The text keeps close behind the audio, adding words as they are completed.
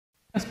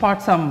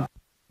spot some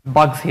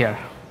bugs here.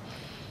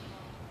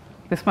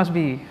 This must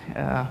be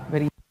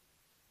very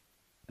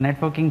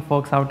networking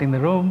folks out in the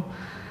room.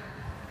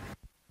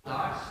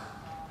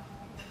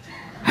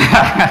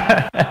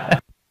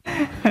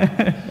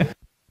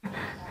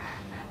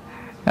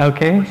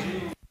 Okay.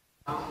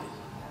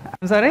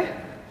 I'm sorry?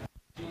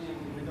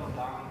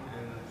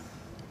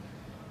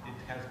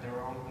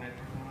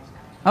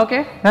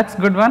 Okay, that's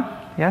a good one.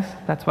 Yes,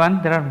 that's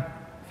one. There are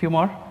a few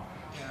more.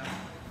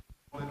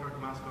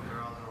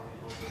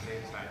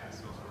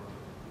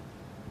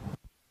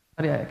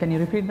 Sorry, can you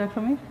repeat that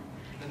for me?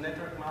 The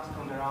network mask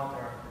on the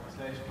router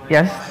 /25.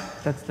 Yes,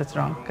 that's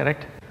wrong.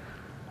 Correct.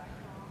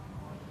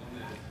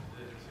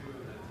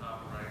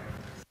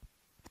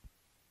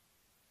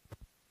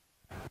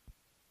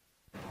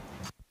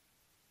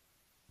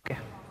 Okay.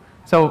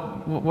 So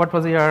what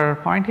was your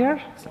point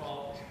here?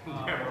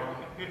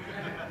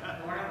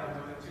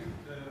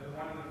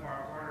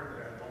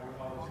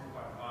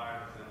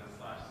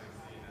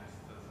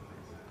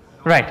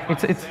 Right,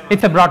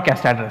 it's a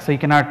broadcast address, so you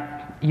cannot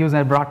use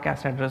a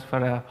broadcast address for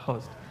a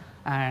host.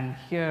 And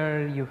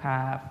here you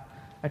have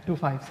a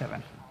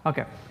 257.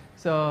 Okay,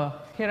 so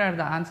here are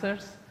the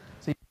answers.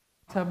 So you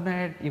got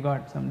subnet, you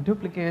got some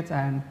duplicates,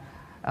 and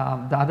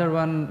the other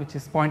one which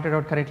is pointed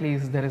out correctly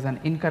is there is an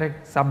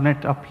incorrect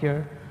subnet up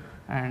here,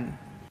 and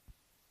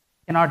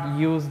you cannot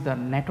use the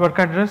network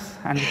address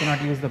and you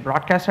cannot use the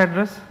broadcast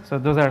address. So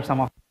those are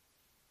some of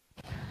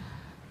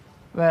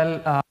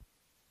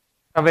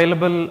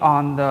available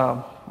on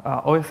the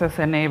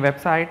OSSNA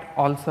website.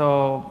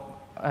 Also,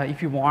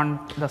 if you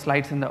want the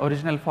slides in the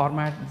original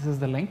format, this is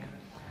the link.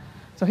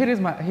 So here is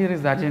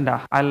the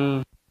agenda.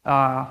 I'll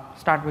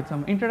start with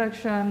some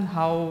introduction,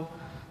 how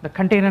the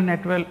container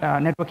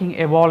networking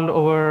evolved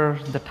over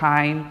the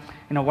time.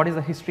 What is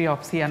the history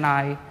of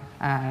CNI,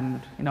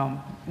 and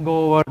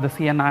go over the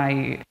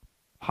CNI,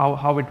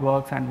 how it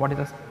works, and what is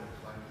the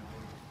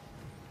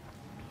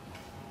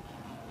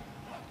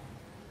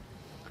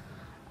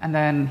and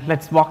then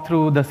let's walk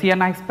through the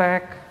CNI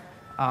spec.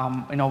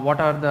 What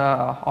are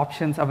the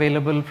options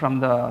available from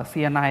the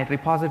CNI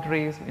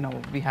repositories?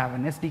 We have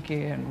an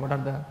SDK, and what are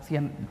the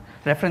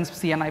reference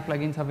CNI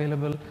plugins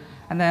available?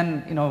 And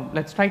then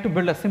let's try to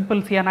build a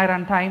simple CNI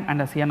runtime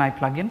and a CNI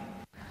plugin.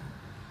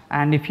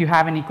 And if you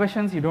have any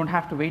questions, you don't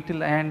have to wait till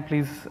the end.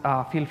 Please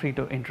feel free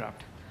to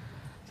interrupt.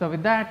 So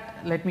with that,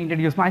 let me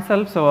introduce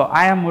myself. So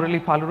I am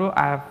Murali Paluru.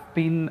 I have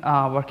been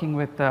working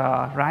with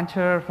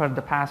Rancher for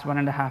the past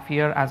 1.5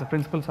 years as a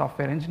principal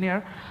software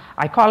engineer.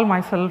 I call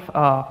myself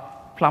a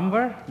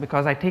plumber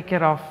because I take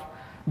care of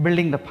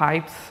building the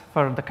pipes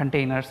for the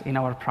containers in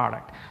our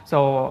product.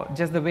 So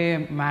just the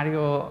way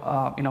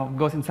Mario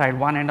goes inside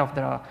one end of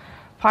the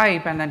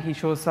pipe and then he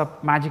shows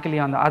up magically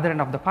on the other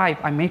end of the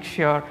pipe, I make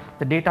sure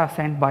the data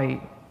sent by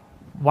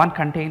one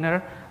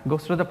container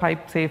goes through the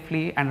pipe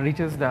safely and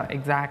reaches the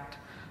exact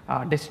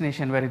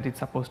destination where it is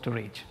supposed to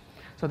reach.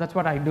 So that's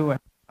what I do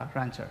at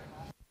Rancher.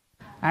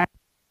 And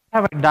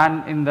what have I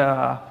done in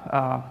the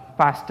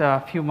past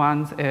few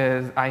months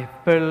is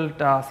I've built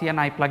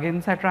CNI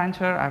plugins at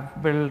Rancher.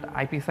 I've built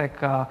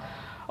IPsec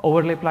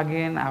overlay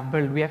plugin. I've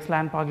built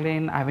VXLAN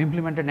plugin. I've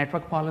implemented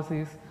network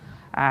policies.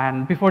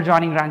 And before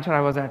joining Rancher,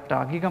 I was at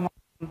Gigamon,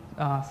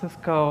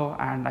 Cisco,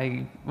 and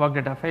I worked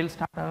at a failed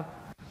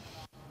startup.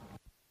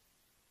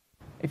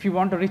 If you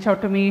want to reach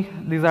out to me,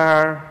 these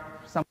are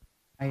some of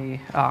my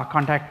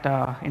contact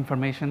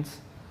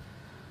informations.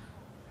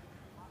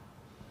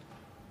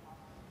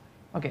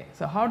 Okay,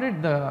 so how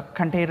did the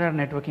container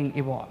networking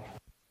evolve?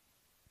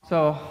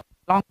 So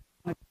long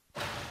ago,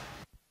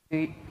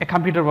 a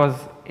computer was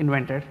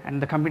invented, and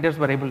the computers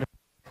were able to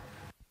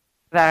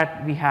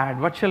that we had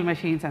virtual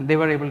machines, and they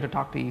were able to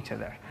talk to each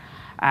other.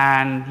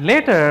 And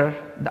later,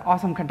 the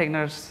awesome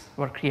containers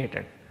were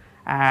created,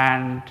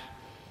 and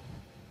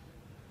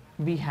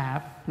we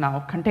have now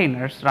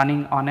containers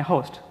running on a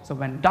host. So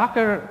when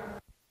Docker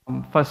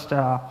first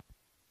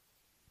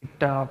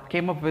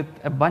came up with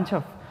a bunch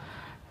of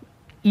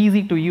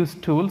easy to use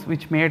tools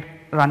which made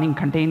running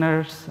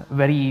containers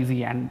very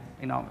easy, and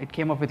it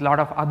came up with a lot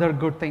of other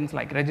good things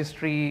like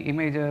registry,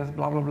 images,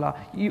 blah blah blah.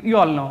 You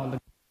all know all the.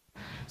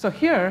 So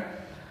here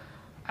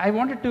I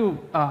wanted to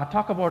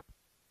talk about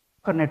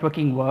how Docker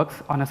networking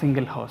works on a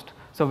single host.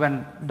 So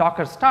when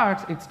Docker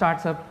starts, it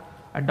starts up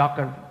a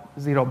Docker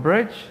 0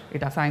 bridge.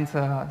 It assigns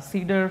a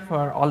seeder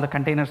for all the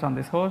containers on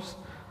this host.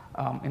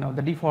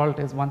 The default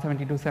is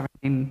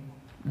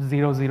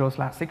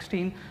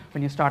 172.17.00/16.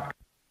 When you start,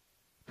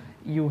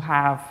 you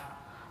have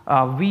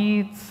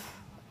weeds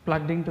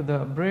plugged into the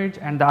bridge,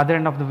 and the other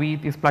end of the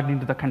weed is plugged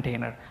into the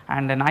container,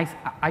 and an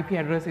IP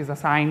address is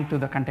assigned to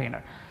the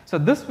container. So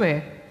this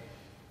way,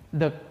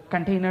 the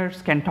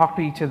containers can talk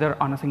to each other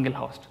on a single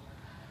host.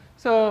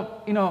 So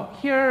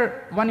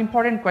here one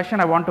important question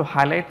I want to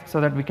highlight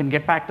so that we can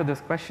get back to this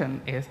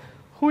question is,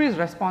 who is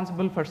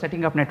responsible for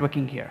setting up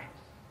networking here?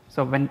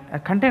 So when a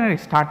container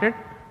is started,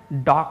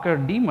 Docker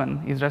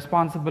daemon is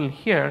responsible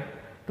here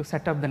to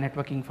set up the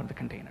networking for the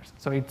containers.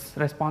 So it's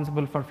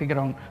responsible for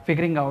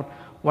figuring out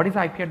what is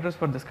the IP address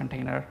for this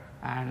container,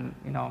 and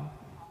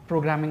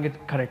programming it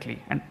correctly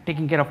and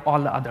taking care of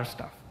all the other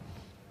stuff.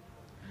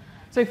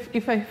 So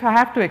if I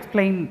have to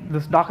explain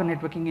this Docker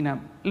networking in a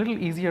little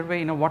easier way,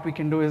 what we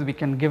can do is we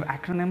can give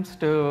acronyms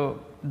to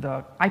the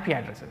IP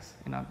addresses.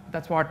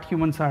 That's what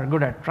humans are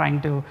good at,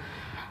 trying to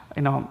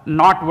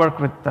not work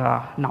with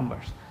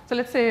numbers. So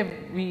let's say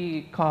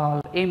we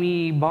call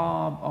Amy,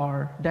 Bob,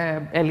 or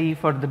Deb, Ellie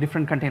for the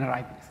different container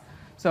IPs.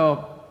 So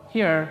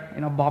here,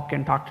 Bob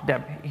can talk to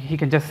Deb. He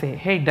can just say,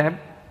 hey Deb,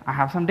 I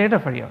have some data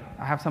for you.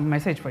 I have some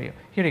message for you.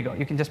 Here you go.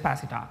 You can just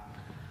pass it on.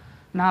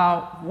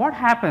 Now, what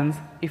happens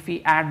if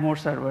we add more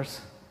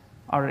servers,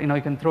 or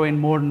you can throw in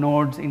more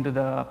nodes into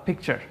the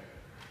picture?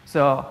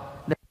 So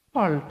the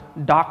default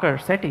Docker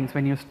settings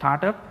when you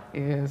start up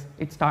is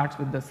it starts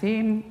with the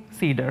same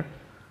seeder,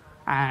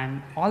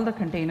 and all the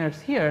containers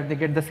here, they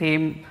get the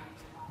same,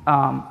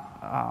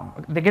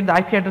 they get the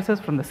IP addresses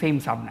from the same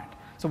subnet.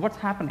 So what's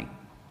happening?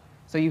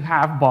 So you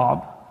have Bob,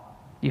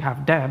 you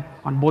have Deb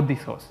on both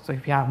these hosts. So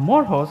if you have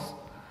more hosts,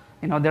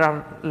 there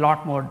are a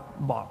lot more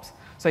Bobs.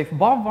 So if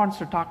Bob wants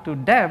to talk to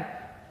Deb,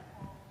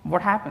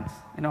 what happens?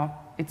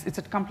 It's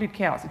a complete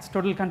chaos. It's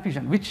total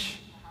confusion.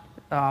 Which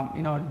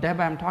Deb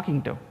I'm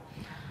talking to?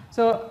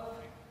 So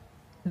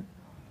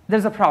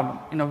there's a problem.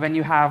 When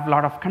you have a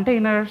lot of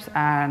containers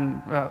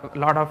and a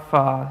lot of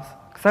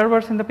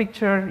servers in the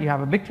picture, you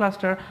have a big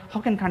cluster.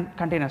 How can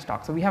containers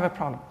talk? So we have a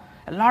problem.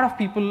 A lot of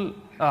people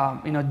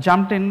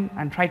jumped in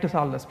and tried to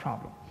solve this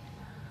problem.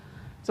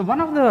 So one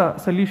of the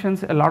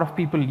solutions a lot of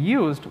people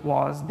used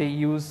was they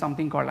used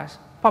something called as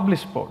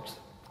publish ports.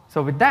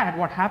 So with that,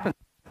 what happens,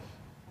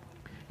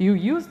 you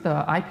use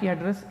the IP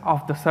address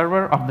of the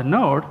server of the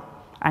node,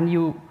 and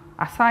you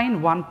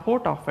assign one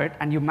port of it,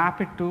 and you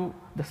map it to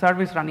the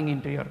service running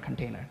into your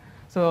container.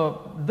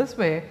 So this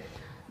way,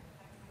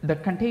 the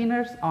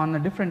containers on a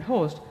different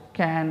host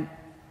can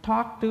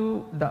talk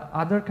to the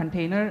other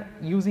container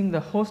using the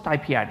host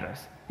IP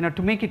address.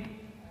 To make it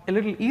a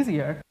little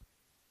easier,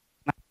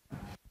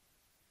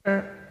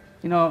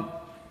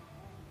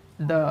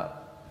 the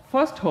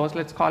first host,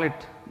 let's call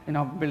it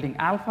building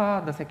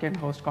alpha, the second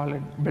host, call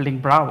it building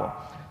bravo.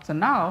 So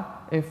now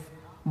if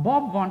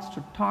Bob wants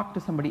to talk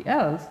to somebody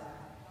else,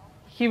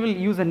 he will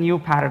use a new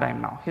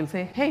paradigm now. He'll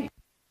say, hey,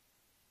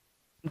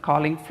 I'm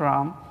calling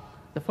from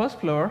the first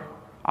floor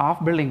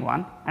of building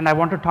 1, and I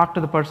want to talk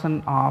to the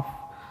person of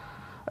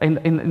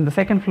in the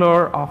second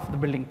floor of the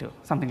building 2,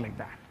 something like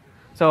that.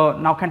 So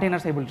now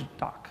containers are able to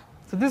talk.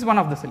 So this is one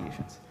of the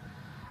solutions.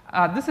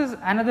 This is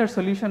another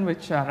solution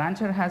which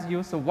Rancher has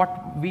used. So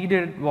what we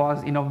did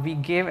was, we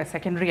gave a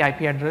secondary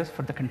IP address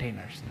for the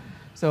containers.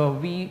 So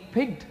we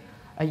picked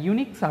a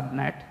unique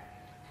subnet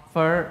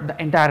for the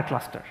entire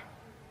cluster.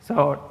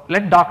 So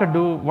let Docker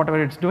do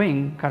whatever it's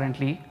doing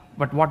currently,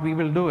 but what we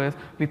will do is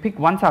we pick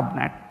one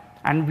subnet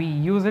and we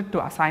use it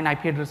to assign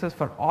IP addresses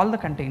for all the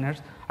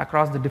containers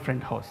across the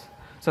different hosts.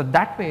 So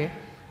that way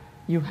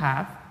you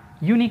have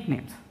unique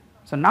names.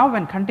 So now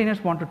when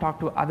containers want to talk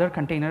to other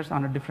containers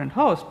on a different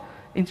host,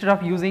 instead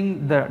of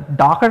using the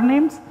Docker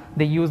names,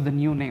 they use the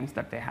new names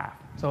that they have.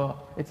 So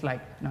it's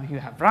like, you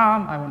have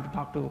Ram, I want to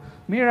talk to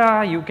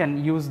Mira, you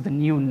can use the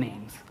new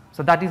names.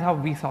 So that is how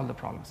we solve the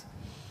problems.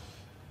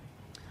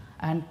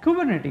 And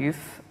Kubernetes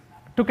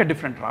took a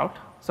different route.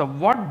 So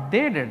what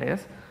they did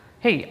is,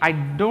 hey, I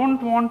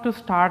don't want to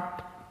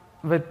start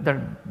with the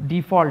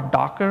default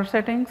Docker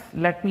settings,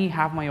 let me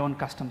have my own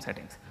custom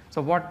settings.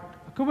 So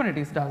what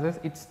Kubernetes does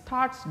is it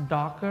starts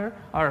Docker,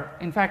 or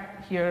in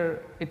fact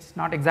here it's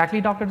not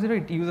exactly Docker 0,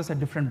 it uses a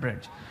different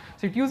bridge.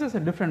 So it uses a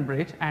different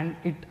bridge and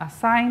it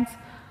assigns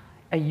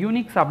a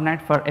unique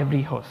subnet for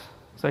every host.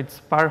 So it's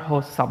per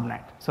host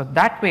subnet. So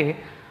that way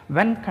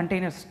when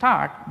containers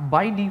start,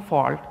 by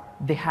default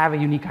they have a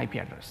unique IP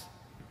address.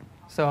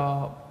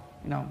 So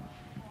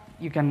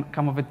you can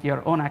come up with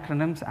your own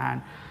acronyms,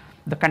 and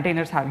the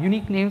containers have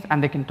unique names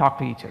and they can talk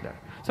to each other.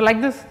 So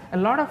like this, a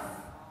lot of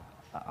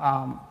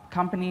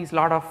companies, a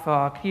lot of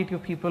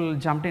creative people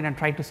jumped in and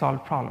tried to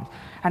solve problems,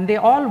 and they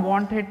all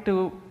wanted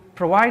to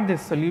provide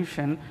this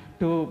solution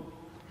to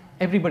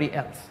everybody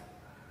else.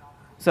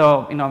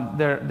 So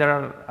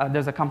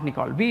there's a company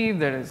called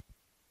Weave,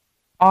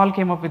 all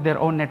came up with their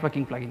own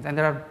networking plugins, and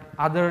there are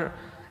other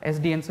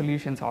SDN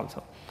solutions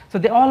also. So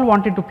they all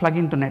wanted to plug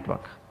into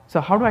network. So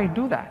how do I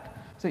do that?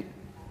 So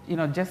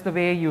just the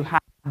way you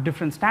have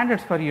different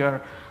standards for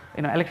your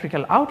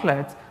electrical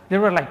outlets, there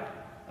were like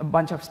a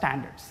bunch of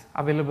standards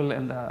available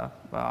in the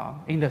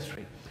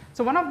industry.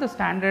 So one of the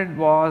standard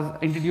was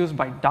introduced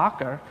by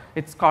Docker.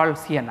 It's called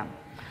CNM.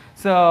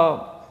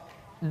 So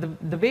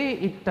the way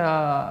it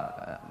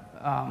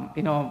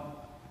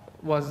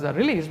was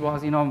released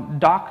was,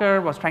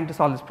 Docker was trying to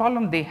solve this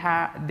problem.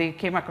 They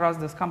came across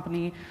this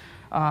company,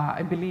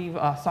 I believe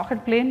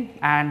Socket Plane,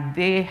 and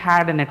they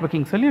had a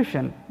networking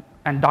solution,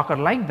 and Docker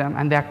liked them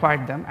and they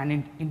acquired them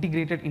and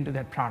integrated into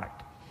their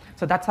product.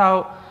 So that's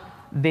how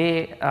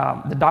the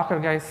Docker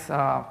guys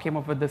came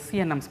up with the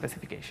CNM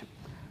specification.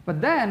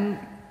 But then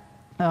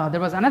there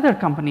was another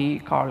company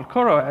called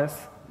CoreOS.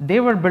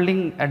 They were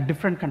building a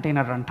different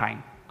container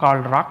runtime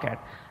called Rocket,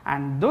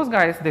 and those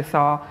guys, they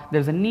saw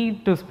there's a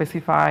need to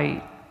specify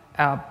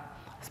a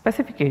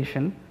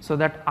specification so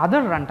that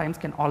other runtimes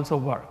can also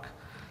work.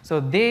 So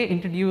they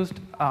introduced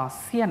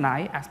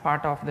CNI as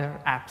part of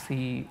their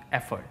AppC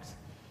efforts.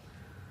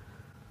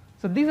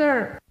 So these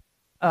are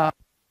a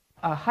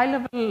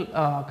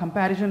high-level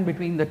comparison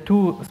between the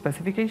two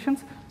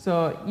specifications.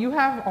 So you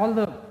have all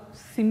the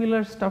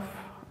similar stuff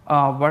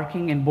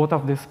working in both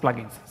of these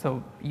plugins.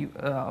 So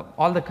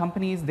all the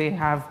companies, they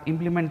have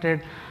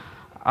implemented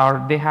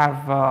or they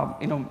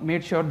have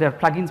made sure their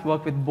plugins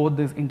work with both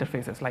these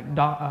interfaces. Like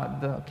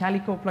the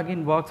Calico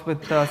plugin works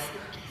with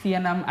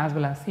CNM as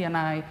well as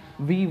CNI.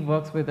 Weave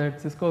works with it.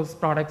 Cisco's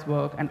products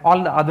work, and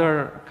all the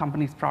other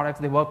companies' products,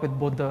 they work with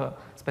both the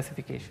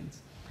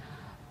specifications.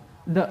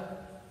 The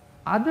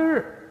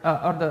other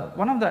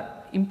one of the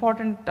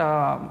important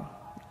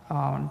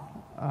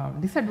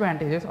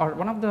disadvantages, or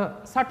one of the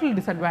subtle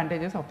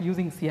disadvantages of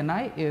using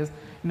CNI is,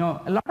 a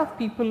lot of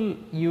people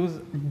use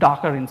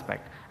Docker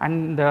inspect,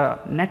 and the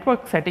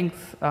network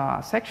settings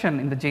section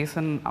in the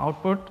JSON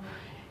output,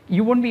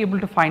 you won't be able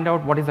to find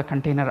out what is a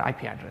container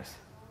IP address.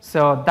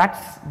 So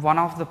that's one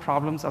of the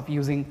problems of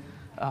using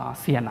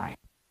CNI.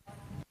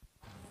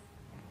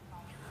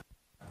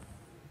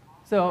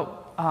 So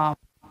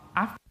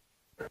after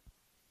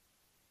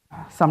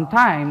some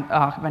time,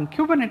 when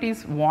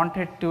Kubernetes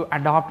wanted to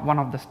adopt one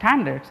of the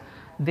standards,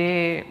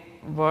 they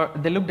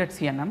looked at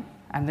CNM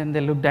and then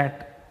they looked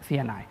at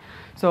CNI.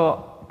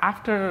 So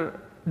after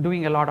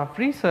doing a lot of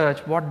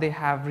research, what they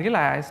have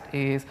realized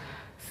is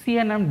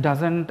CNM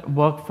doesn't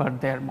work for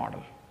their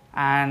model,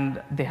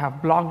 and they have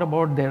blogged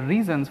about their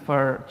reasons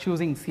for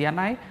choosing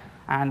CNI,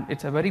 and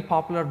it's a very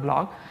popular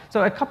blog.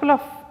 So a couple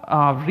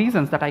of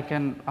reasons that I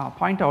can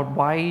point out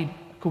why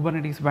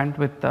Kubernetes went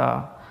with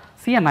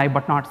CNI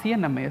but not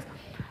CNM is,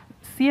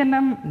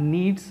 CNM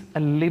needs a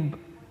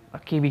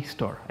KV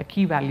store, a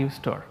key value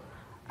store,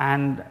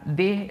 and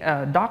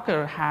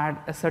Docker had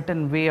a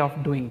certain way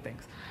of doing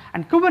things,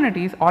 and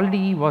Kubernetes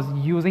already was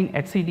using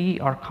etcd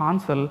or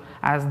console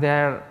as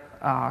their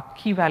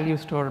key value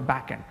store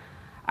backend,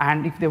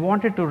 and if they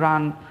wanted to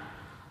run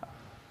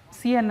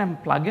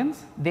CNM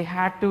plugins, they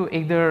had to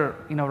either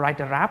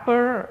write a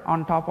wrapper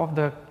on top of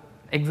the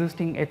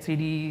existing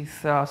etcd's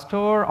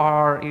store,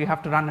 or you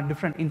have to run a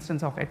different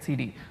instance of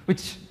etcd,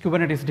 which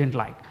Kubernetes didn't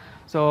like.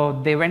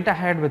 So they went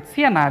ahead with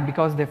CNI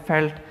because they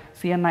felt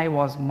CNI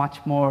was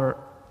much more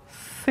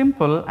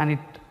simple and it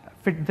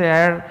fit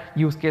their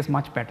use case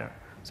much better.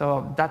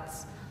 So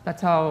that's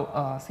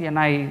how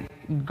CNI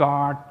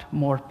got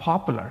more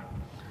popular.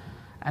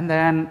 And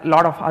then a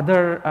lot of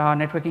other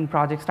networking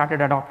projects started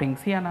adopting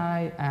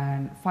CNI,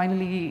 and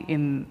finally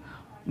in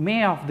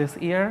May of this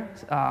year,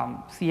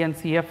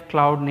 CNCF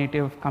Cloud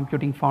Native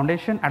Computing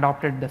Foundation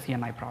adopted the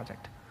CNI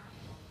project.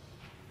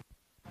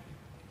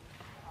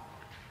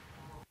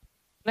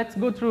 Let's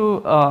go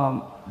through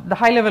the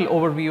high-level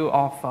overview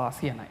of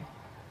CNI.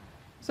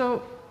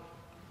 So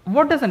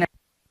what does a network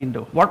plugin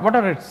do? What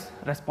are its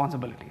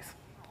responsibilities?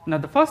 Now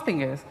the first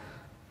thing is,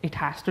 it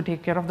has to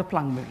take care of the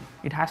plumbing.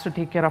 It has to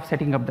take care of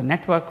setting up the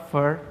network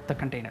for the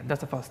container.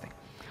 That's the first thing.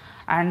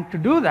 And to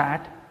do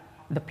that,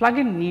 the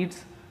plugin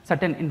needs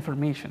certain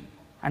information,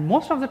 and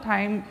most of the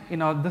time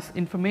this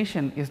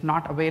information is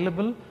not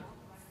available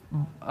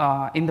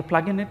in the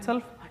plugin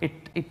itself.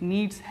 It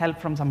needs help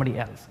from somebody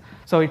else.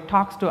 So it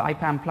talks to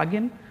IPAM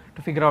plugin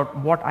to figure out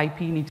what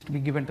IP needs to be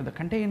given to the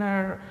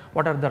container,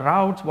 what are the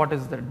routes, what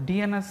is the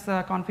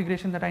DNS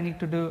configuration that I need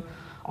to do.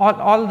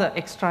 All the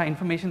extra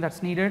information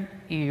that's needed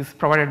is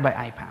provided by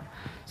IPAM.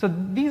 So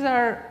these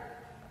are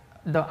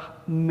the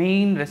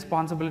main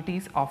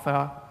responsibilities of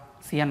a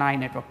CNI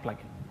network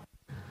plugin.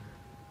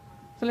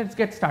 So let's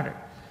get started.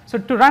 So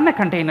to run a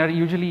container,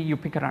 usually you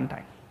pick a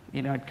runtime.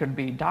 It could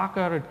be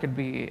Docker, it could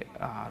be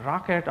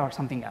Rocket, or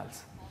something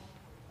else.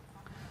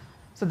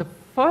 So the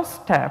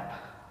first step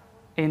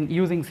in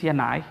using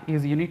CNI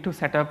is you need to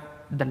set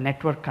up the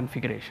network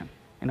configuration.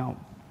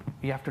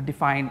 You have to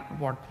define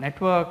what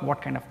network,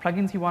 what kind of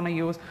plugins you want to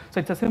use. So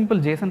it's a simple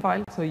JSON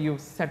file. So you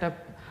set up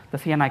the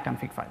CNI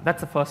config file.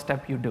 That's the first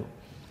step you do.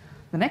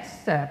 The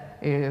next step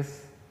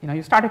is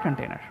you start a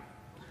container.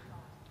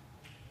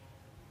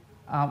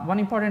 One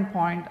important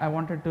point I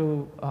wanted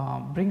to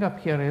bring up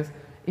here is,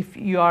 if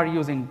you are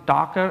using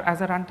Docker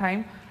as a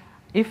runtime,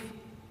 if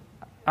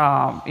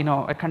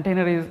a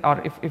container is,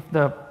 or if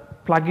the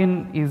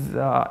plugin is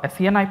a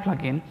CNI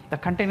plugin, the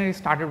container is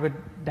started with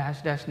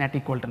 --net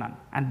equal to none,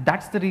 and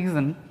that's the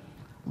reason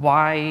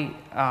why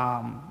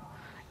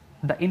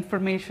the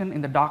information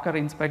in the Docker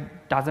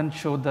inspect doesn't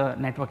show the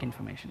network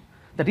information.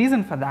 The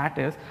reason for that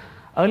is,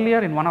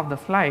 earlier in one of the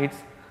slides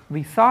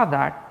we saw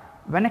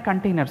that when a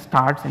container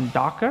starts in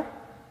Docker,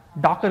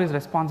 Docker is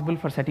responsible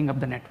for setting up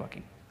the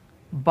networking,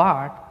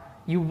 but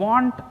you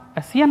want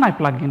a CNI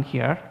plugin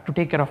here to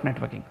take care of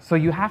networking. So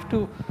you have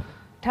to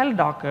tell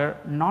Docker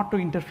not to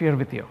interfere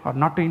with you, or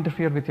not to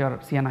interfere with your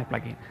CNI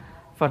plugin.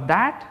 For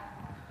that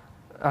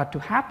to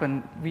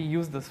happen, we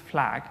use this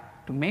flag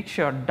to make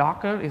sure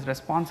Docker is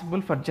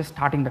responsible for just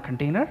starting the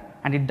container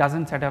and it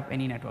doesn't set up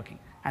any networking.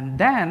 And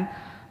then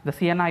the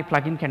CNI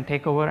plugin can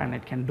take over and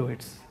it can do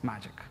its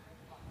magic.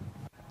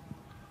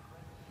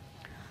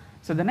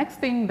 So the next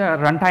thing the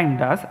runtime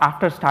does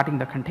after starting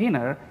the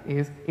container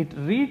is it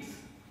reads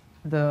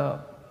the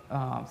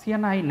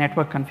CNI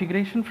network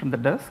configuration from the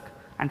disk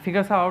and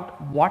figures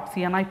out what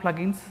CNI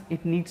plugins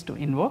it needs to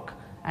invoke,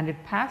 and it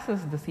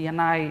passes the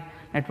CNI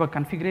network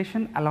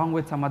configuration along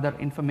with some other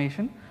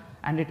information,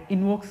 and it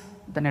invokes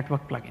the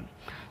network plugin.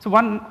 So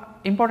one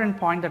important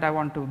point that I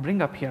want to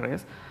bring up here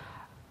is,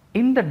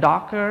 in the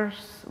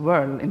Docker's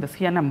world, in the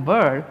CNM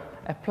world,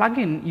 a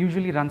plugin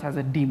usually runs as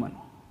a daemon.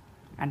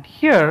 And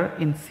here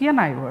in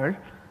CNI world,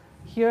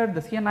 here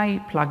the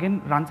CNI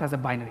plugin runs as a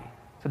binary.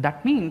 So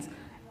that means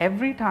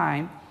every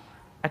time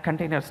a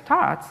container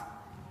starts,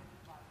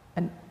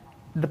 and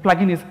the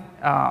plugin is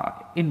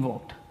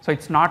invoked. So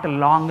it's not a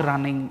long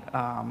running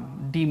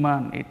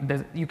daemon.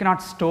 You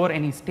cannot store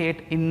any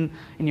state in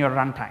your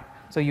runtime.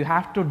 So you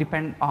have to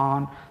depend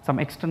on some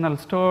external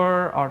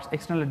store or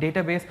external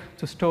database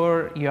to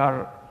store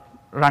your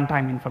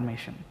runtime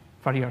information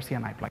for your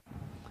CNI plugin.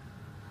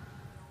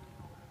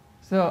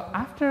 So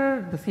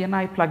after the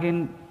CNI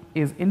plugin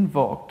is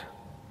invoked,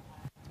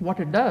 what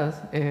it does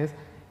is,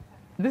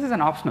 this is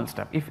an optional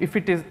step. If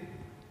it is,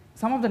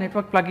 some of the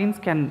network plugins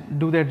can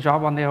do their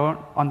job on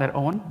their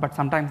own, but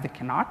sometimes they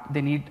cannot.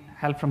 They need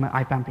help from an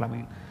IPAM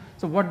plugin.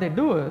 So what they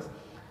do is,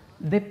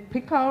 they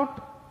pick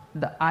out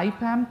the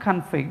IPAM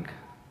config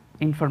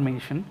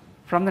information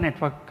from the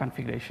network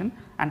configuration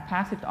and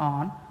pass it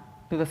on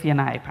to the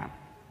CNI IPAM.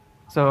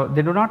 So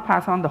they do not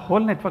pass on the whole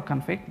network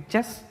config,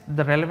 just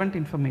the relevant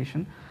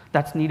information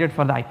that's needed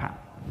for the IPAM.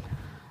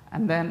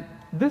 And then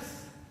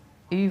this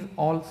is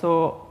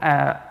also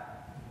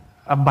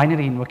a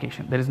binary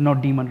invocation. There is no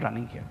daemon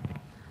running here.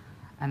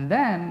 And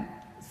then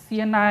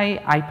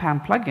CNI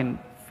IPAM plugin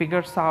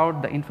figures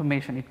out the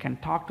information. It can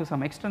talk to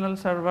some external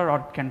server, or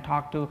it can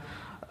talk to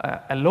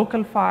a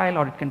local file,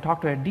 or it can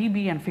talk to a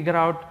DB and figure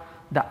out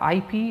the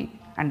IP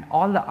and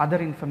all the other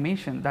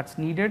information that's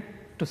needed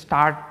to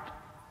start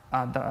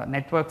the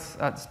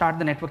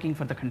networking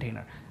for the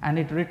container. And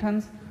it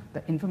returns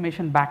the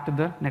information back to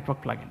the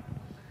network plugin.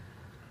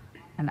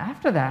 And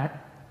after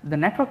that, the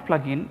network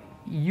plugin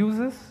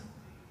uses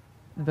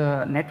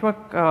the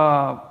network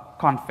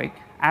config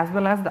as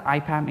well as the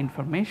IPAM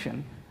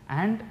information,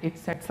 and it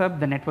sets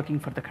up the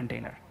networking for the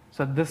container.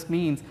 So this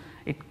means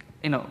it,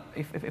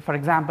 if for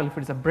example, if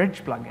it is a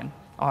bridge plugin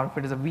or if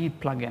it is a VETH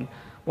plugin,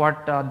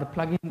 what the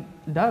plugin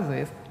does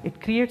is it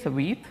creates a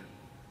VETH,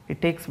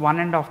 it takes one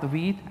end of the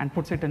VETH and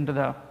puts it into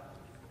the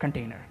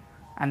container,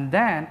 and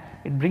then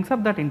it brings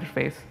up that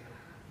interface,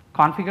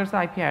 configures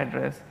the IP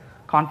address,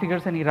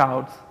 configures any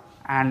routes,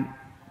 and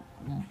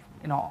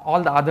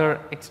all the other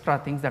extra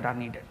things that are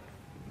needed.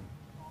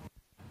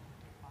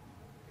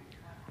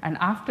 And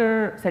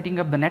after setting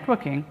up the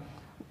networking,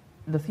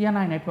 the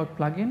CNI network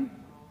plugin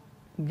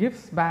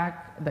gives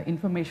back the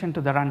information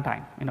to the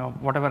runtime,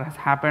 whatever has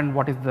happened,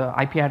 what is the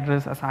IP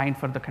address assigned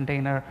for the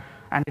container,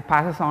 and it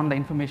passes on the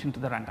information to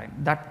the runtime.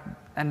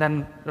 And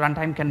then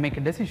runtime can make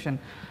a decision,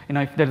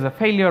 if there is a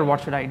failure,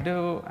 what should I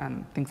do,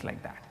 and things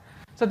like that.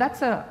 So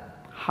that's a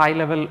high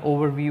level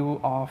overview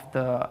of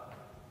the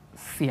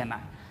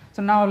CNI.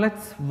 So now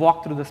let's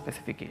walk through the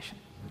specification.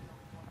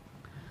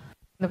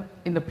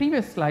 In the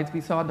previous slides,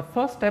 we saw the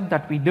first step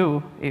that we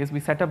do is we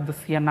set up the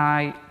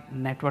CNI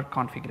network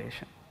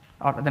configuration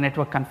or the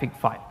network config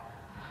file.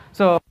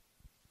 So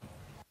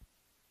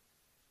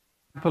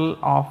example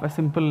of a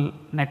simple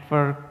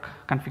network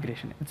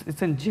configuration.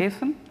 It's in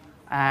JSON,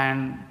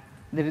 and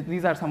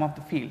these are some of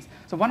the fields.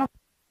 So one of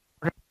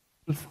the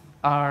fields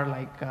are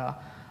like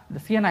the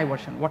CNI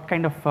version. What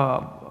kind of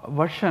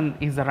version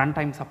is the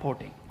runtime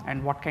supporting,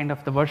 and what kind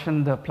of the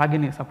version the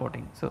plugin is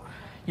supporting. So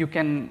you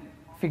can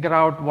figure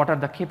out what are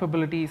the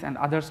capabilities and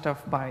other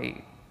stuff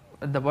by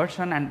the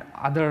version and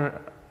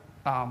other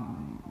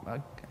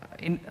other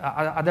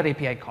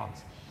API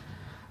calls.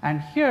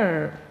 And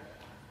here,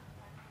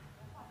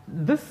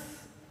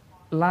 this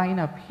line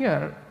up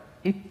here,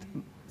 it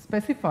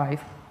specifies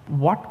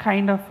what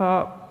kind of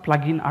a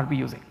plugin are we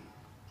using.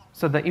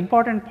 So the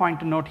important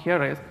point to note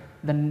here is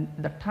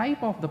the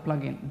type of the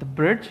plugin, the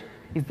bridge,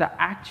 is the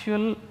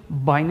actual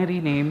binary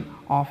name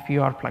of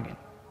your plugin.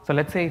 So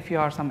let's say if you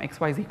are some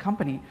XYZ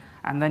company,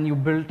 and then you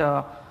built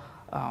a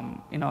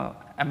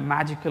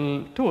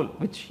magical tool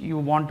which you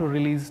want to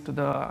release to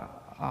the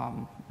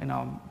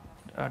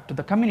to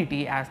the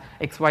community as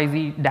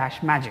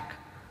XYZ-magic.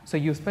 So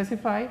you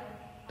specify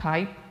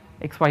type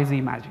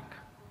XYZ magic,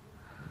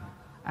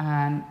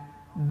 and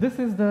this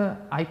is the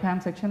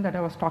IPAM section that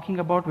I was talking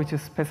about, which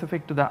is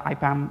specific to the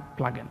IPAM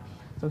plugin.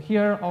 So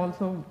here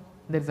also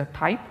there is a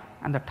type,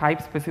 and the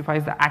type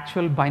specifies the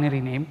actual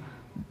binary name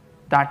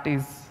that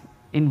is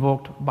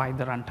invoked by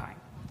the runtime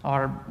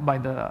or by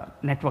the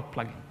network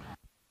plugin.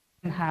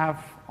 You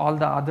have all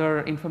the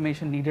other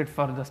information needed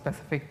for the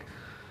specific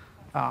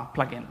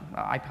plugin,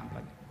 IPAM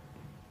plugin.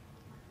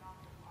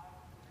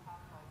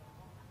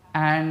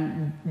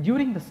 And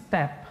during the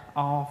step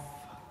of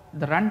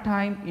the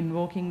runtime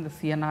invoking the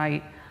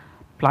CNI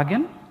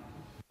plugin,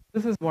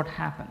 this is what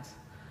happens.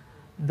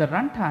 The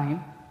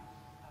runtime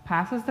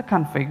passes the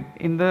config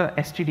in the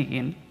std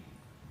in,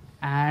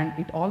 and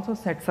it also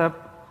sets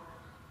up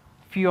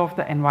few of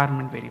the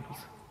environment variables.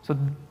 So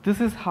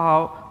this is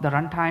how the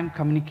runtime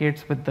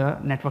communicates with the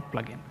network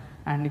plugin.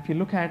 And if you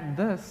look at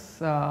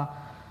this,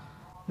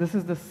 this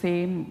is the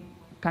same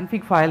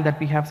config file that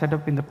we have set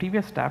up in the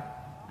previous step,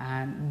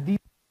 and these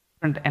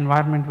different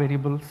environment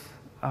variables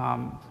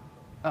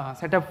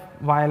set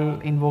up while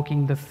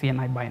invoking the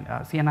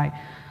CNI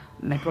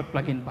network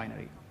plugin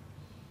binary.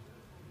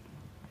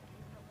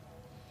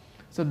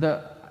 So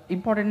the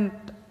important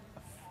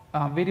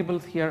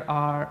variables here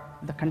are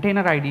the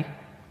container ID.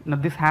 Now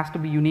this has to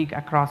be unique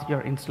across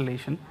your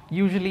installation.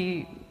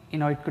 Usually,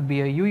 it could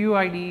be a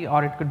UUID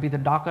or it could be the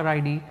Docker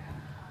ID,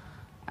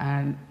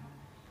 and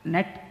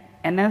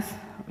NS,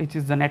 which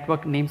is the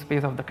network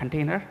namespace of the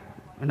container.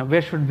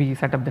 Where should we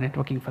set up the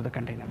networking for the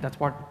container? That's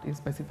what is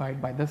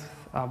specified by this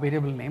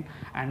variable name,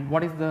 and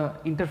what is the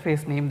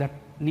interface name that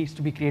needs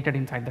to be created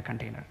inside the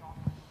container.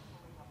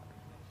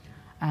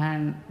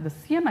 And the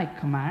CNI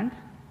command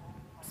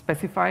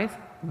specifies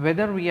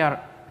whether we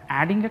are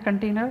adding a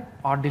container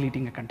or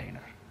deleting a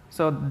container.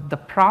 So the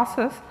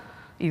process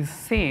is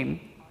same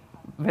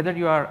whether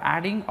you are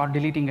adding or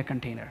deleting a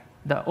container.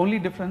 The only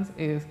difference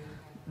is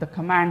the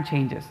command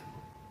changes.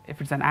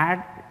 If it's an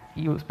add,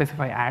 you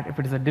specify add. If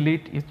it is a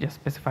delete, you just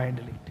specify a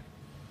delete.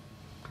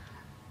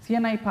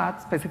 CNI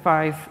path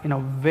specifies,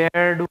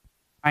 where do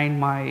I find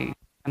my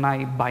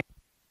CNI binary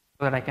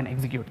so that I can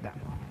execute them.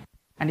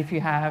 And if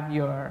you have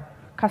your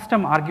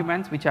custom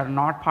arguments which are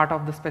not part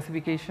of the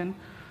specification,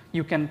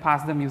 you can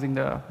pass them using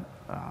the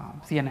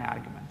CNI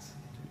arguments.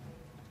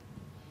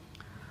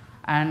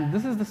 And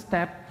this is the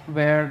step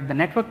where the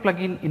network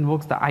plugin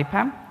invokes the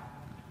IPAM.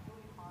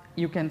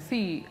 You can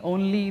see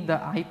only the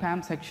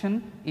IPAM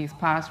section is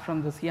passed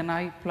from the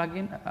CNI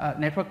plugin,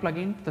 network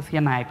plugin to the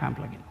CNI IPAM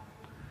plugin.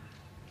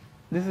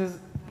 This is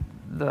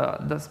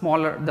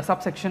the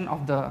subsection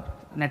of the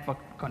network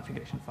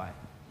configuration file.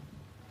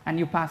 And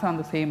you pass on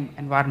the same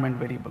environment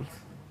variables.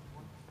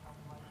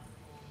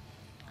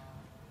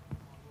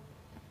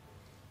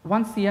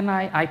 Once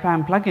CNI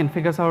IPAM plugin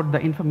figures out the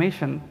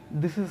information,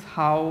 this is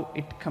how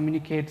it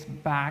communicates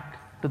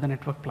back to the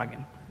network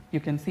plugin. You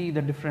can see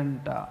the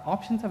different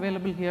options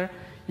available here.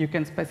 You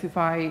can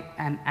specify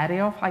an array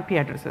of IP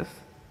addresses.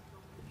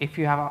 If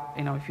you have,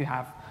 if you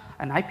have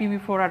an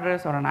IPv4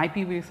 address or an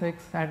IPv6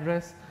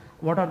 address,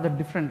 what are the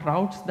different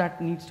routes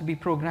that needs to be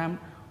programmed?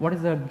 What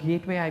is the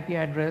gateway IP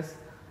address?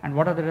 And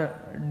what are the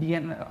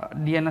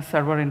DNS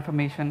server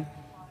information?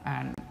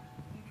 And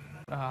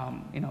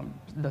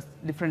the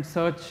different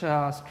search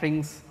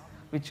strings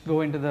which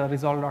go into the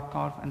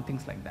resolve.conf and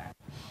things like that.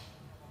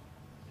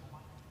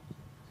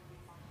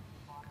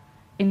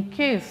 In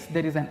case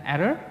there is an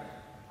error,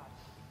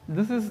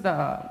 this is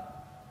the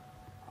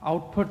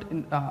output.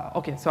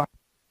 Okay, so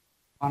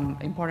one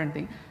important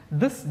thing,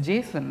 this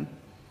JSON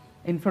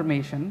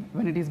information,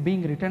 when it is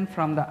being written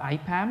from the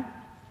IPAM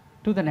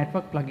to the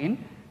network plugin,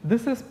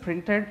 this is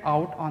printed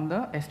out on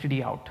the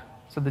std out.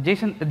 So the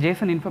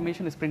JSON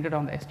information is printed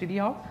on the std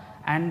out,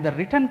 and the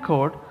written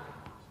code,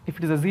 if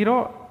it is a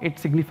 0, it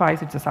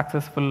signifies it's a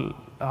successful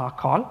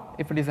call.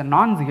 If it is a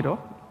non-zero,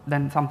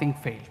 then something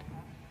failed.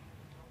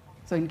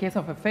 So in case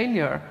of a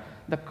failure,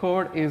 the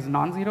code is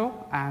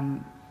non-zero,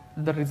 and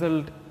the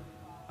result,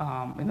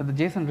 the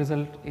JSON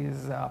result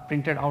is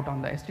printed out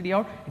on the std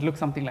out. It looks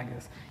something like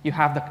this. You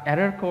have the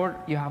error code,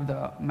 you have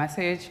the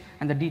message,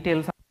 and the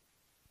details.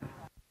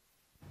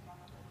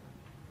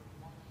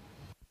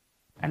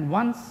 And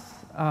once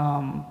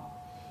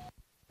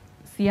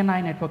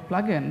CNI network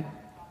plugin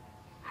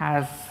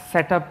has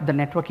set up the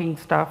networking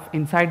stuff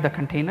inside the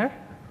container,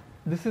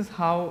 this is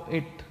how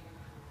it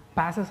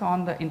passes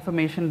on the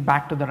information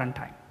back to the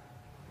runtime.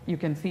 You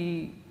can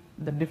see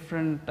the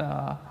different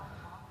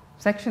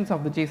sections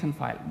of the JSON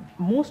file.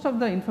 Most of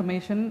the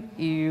information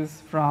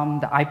is from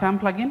the IPAM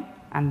plugin,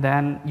 and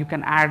then you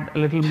can add a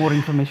little more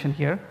information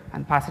here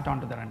and pass it on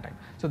to the runtime.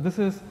 So this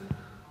is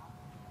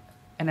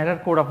an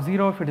error code of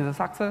 0 if it is a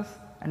success,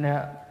 and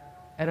a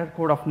error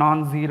code of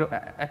non-zero,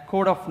 a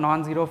code of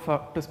non-zero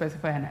to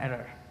specify an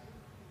error.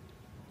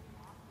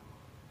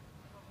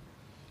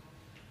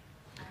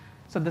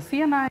 So the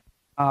CNI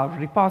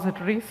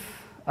repositories,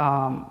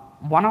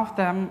 one of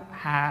them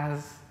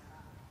has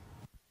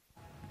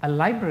a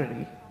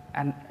library,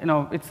 and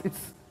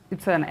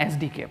it's an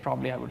SDK,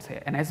 probably I would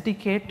say, an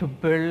SDK to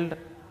build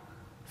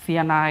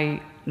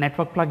CNI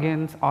network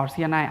plugins or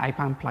CNI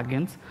IPAM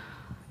plugins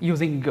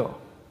using Go,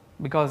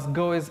 because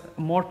Go is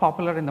more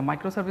popular in the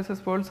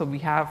microservices world. So we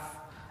have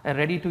a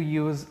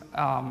ready-to-use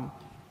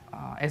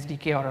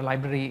SDK or a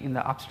library in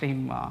the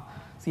upstream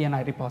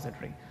CNI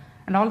repository,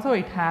 and also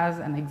it has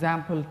an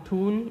example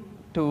tool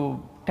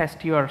to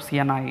test your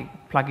CNI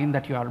plugin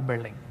that you are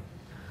building.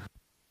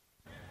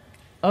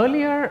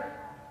 Earlier,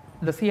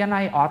 the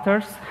CNI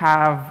authors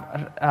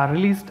have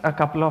released a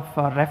couple of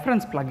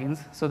reference plugins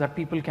so that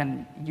people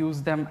can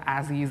use them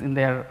as is in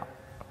their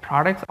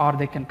products, or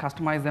they can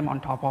customize them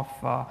on top of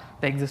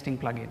the existing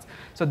plugins.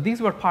 So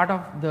these were part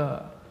of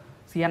the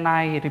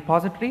CNI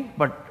repository,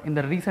 but in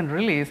the recent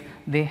release,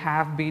 they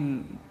have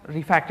been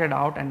refactored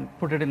out and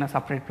put it in a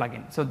separate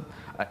plugin. So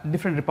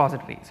different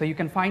repository. So you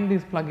can find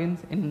these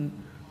plugins in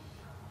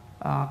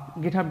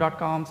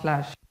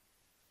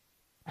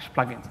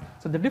github.com/plugins.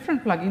 So the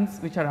different plugins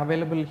which are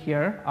available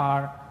here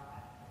are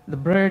the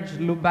bridge,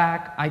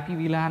 loopback, IP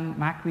VLAN,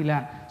 Mac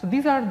VLAN. So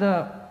these are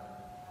the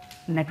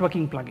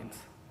networking plugins.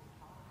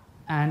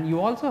 And you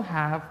also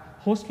have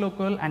host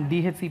local and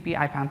DHCP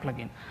IPAM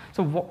plugin.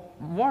 So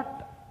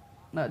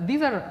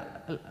these are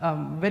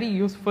very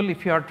useful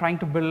if you are trying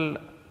to build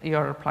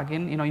your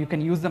plugin. You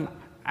can use them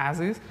as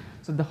is.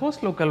 So the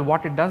host local,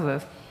 what it does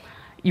is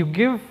you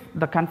give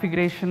the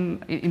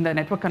configuration in the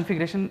network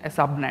configuration a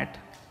subnet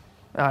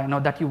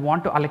that you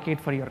want to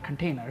allocate for your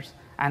containers,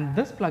 and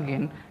this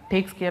plugin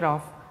takes care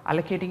of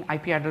allocating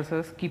IP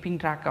addresses, keeping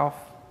track of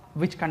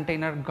which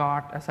container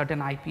got a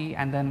certain IP,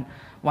 and then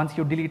once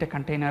you delete a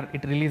container,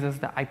 it releases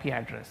the IP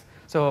address.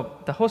 So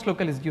the host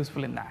local is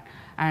useful in that.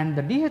 And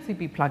the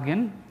DHCP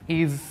plugin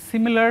is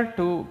similar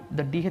to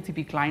the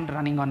DHCP client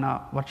running on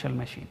a virtual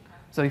machine.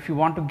 So if you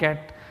want to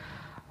get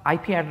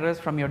IP address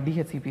from your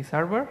DHCP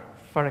server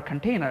for a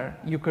container,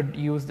 you could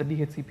use the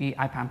DHCP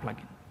IPAM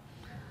plugin.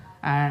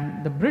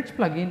 And the bridge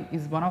plugin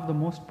is one of the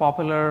most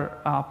popular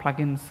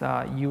plugins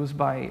used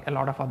by a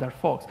lot of other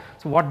folks.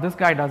 So what this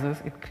guy does is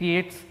it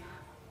creates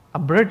a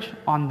bridge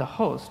on the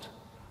host,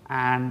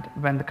 and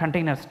when the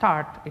containers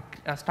start,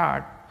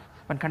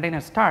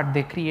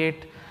 they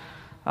create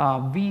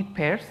V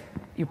pairs.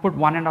 You put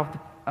one end of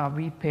the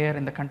V pair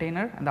in the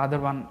container and the other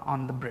one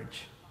on the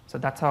bridge. So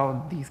that's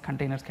how these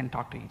containers can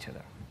talk to each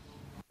other.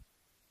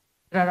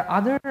 There are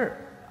other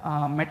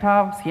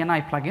Meta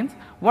CNI plugins.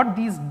 What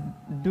these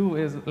do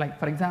is, like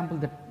for example,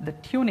 the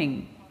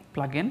tuning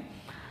plugin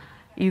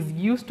is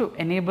used to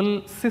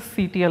enable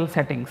sysctl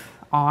settings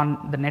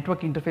on the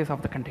network interface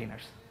of the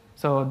containers.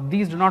 So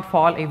these do not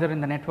fall either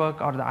in the network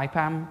or the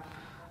IPAM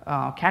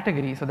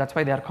category, so that's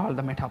why they are called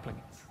the Meta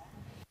plugins.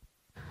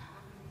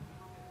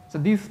 So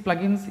these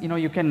plugins,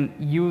 you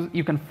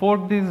can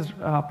fork these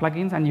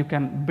plugins and you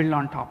can build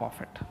on top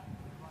of it.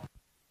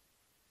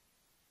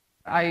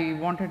 I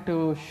wanted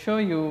to show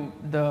you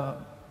the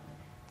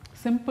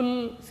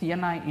simple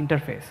CNI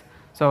interface.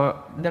 So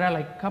there are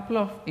like a couple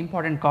of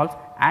important calls: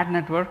 add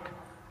network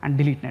and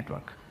delete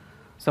network.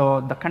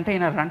 So the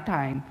container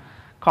runtime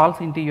calls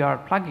into your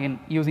plugin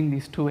using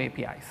these two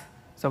APIs.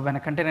 So when a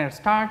container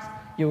starts,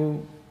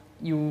 you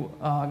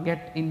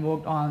get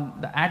invoked on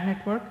the add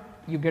network,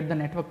 you get the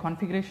network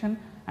configuration,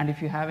 and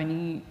if you have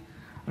any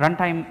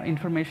runtime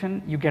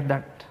information, you get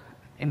that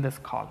in this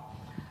call.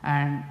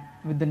 And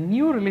with the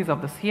new release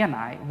of the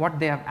CNI, what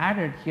they have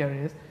added here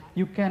is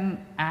you can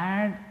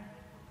add,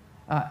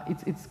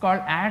 it's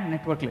called add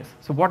network list.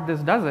 So what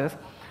this does is,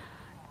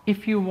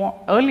 if you want,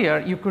 earlier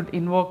you could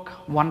invoke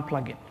one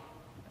plugin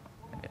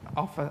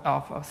of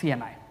a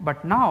CNI,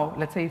 but now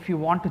let's say if you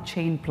want to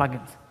chain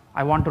plugins,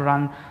 I want to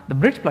run the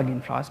bridge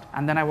plugin first,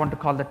 and then I want to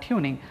call the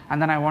tuning,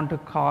 and then I want to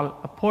call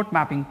a port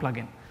mapping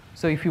plugin.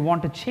 So if you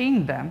want to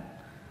chain them,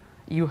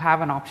 you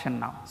have an option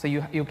now. So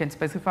you can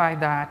specify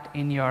that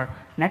in your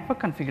network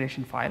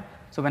configuration file.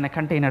 So when a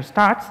container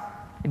starts,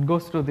 it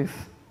goes through these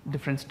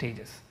different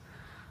stages.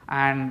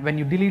 And when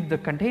you delete the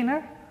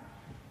container,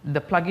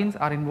 the plugins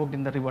are invoked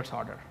in the reverse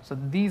order. So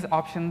these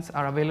options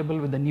are available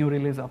with the new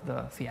release of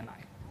the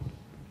CNI.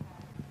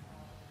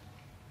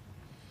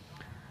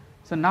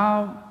 So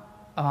now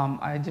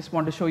I just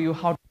want to show you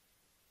how to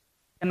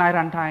CNI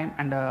runtime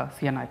and a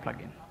CNI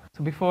plugin.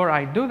 So before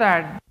I do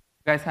that, you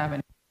guys have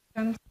any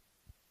questions?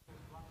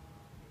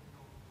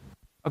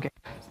 Okay.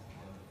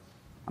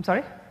 I'm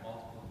sorry?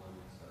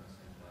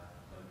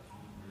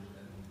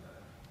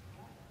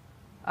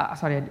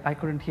 Sorry, I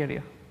couldn't hear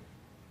you.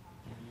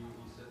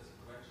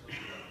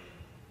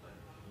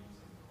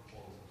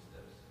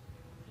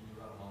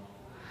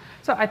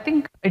 So I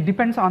think it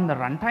depends on the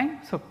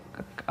runtime. So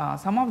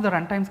some of the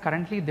runtimes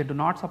currently, they do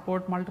not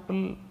support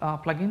multiple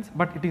plugins,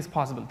 but it is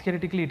possible.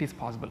 Theoretically, it is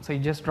possible. So you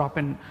just drop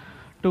in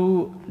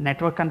 2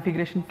 network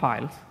configuration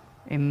files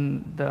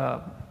in the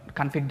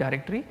config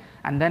directory,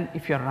 and then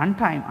if your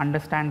runtime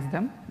understands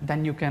them,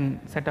 then you can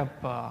set up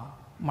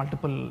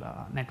multiple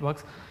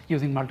networks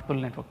using multiple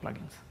network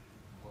plugins.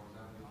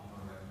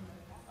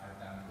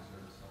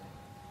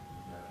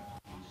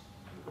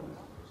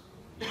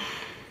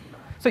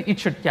 So it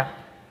should, yeah.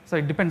 So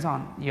it depends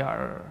on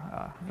your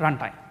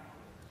runtime.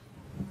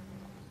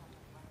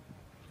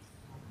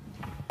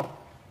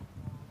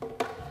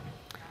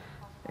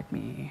 Let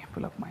me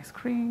pull up my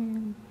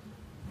screen.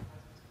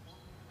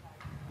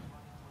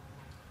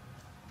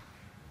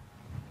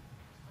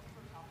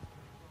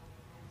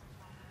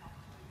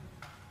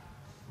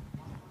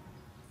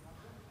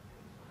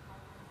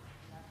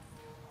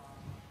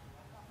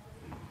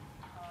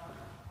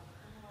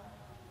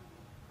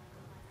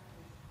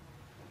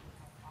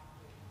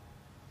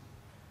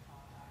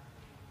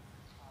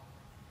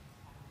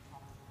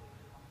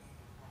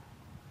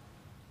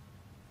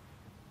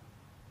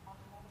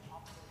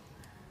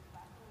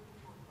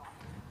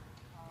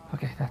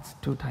 Okay, that's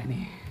too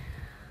tiny.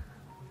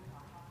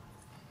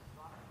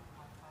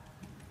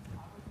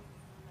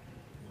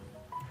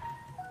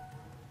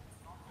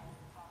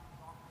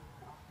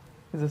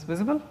 Is this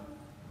visible?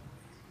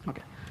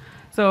 Okay.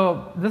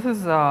 So this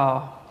is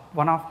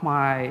one of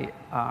my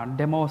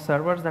demo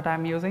servers that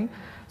I'm using.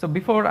 So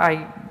before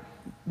I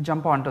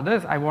jump onto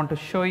this, I want to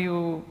show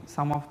you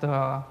some of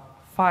the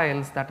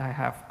files that I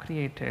have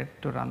created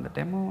to run the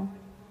demo.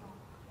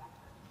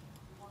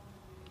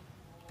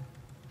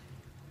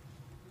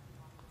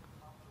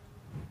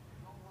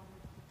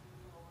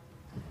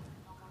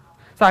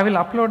 So I will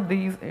upload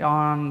these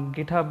on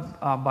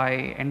GitHub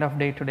by end of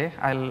day today.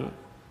 I'll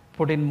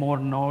put in more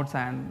nodes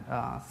and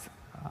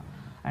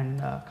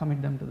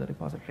commit them to the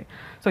repository.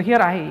 So here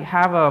I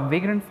have a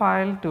Vagrant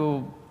file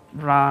to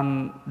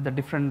run the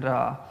different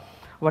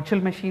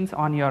virtual machines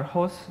on your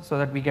host so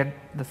that we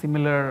get the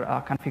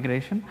similar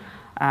configuration.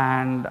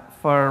 And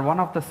for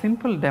one of the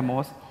simple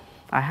demos,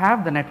 I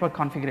have the network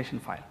configuration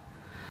file.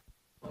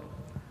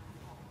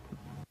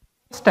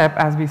 Step,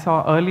 as we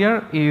saw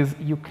earlier, is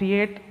you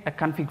create a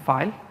config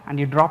file and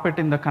you drop it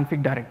in the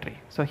config directory.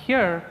 So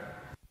here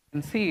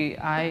you can see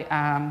I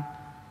am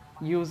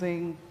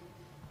using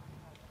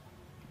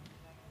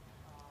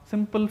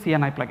simple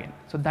CNI plugin.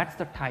 So that's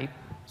the type.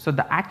 So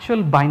the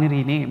actual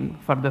binary name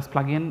for this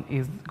plugin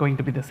is going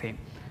to be the same.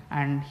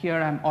 And here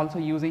I'm also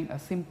using a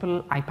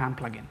simple IPAM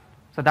plugin.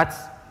 So that's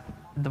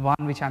the one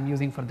which I'm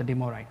using for the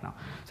demo right now.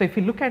 So if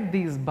you look at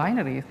these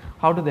binaries,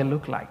 how do they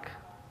look like?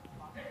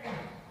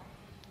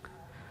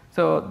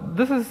 So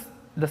this is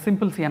the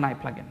simple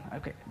CNI plugin.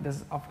 Okay,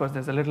 this, of course,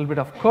 there's a little bit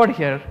of code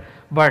here,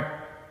 but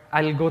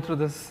I'll go through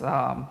this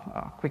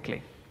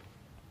quickly.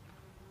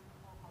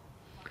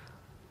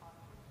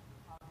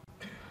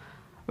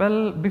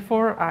 Well,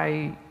 before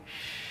I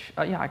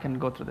can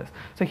go through this.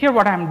 So here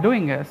what I'm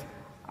doing is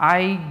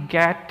I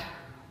get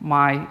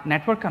my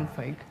network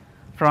config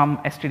from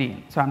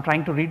SDN. So I'm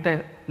trying to read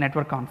the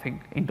network config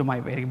into my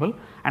variable,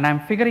 and I'm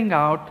figuring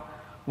out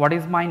what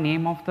is my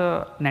name of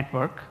the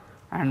network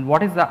and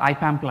what is the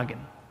IPAM plugin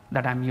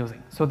that I'm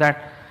using, so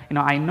that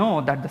I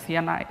know that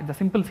the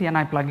simple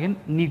CNI plugin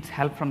needs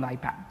help from the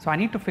IPAM. So I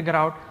need to figure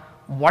out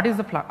what is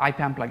the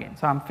IPAM plugin.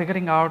 So I'm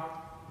figuring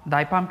out the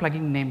IPAM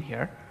plugin name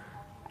here,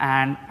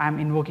 and I'm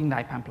invoking the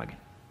IPAM plugin.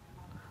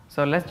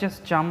 So let's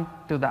just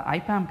jump to the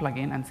IPAM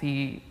plugin and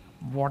see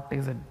what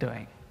is it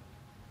doing.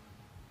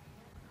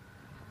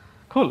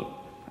 Cool,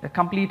 a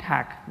complete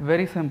hack,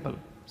 very simple.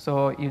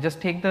 So you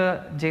just take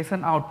the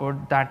JSON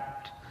output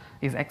that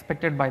is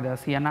expected by the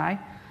CNI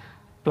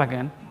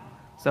plugin.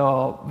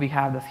 So we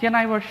have the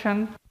CNI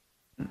version,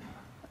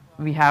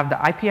 we have the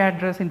IP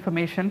address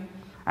information,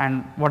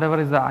 and whatever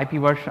is the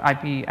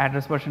IP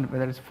address version,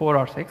 whether it's 4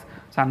 or 6.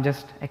 So I'm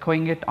just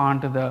echoing it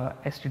onto the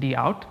std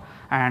out,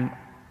 and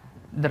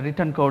the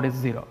return code is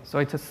 0. So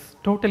it's a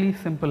totally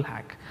simple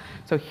hack.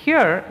 So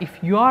here, if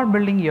you are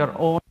building your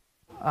own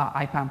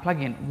IPAM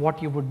plugin,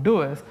 what you would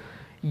do is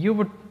you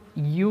would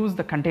use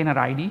the container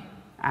ID,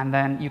 and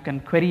then you can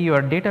query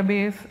your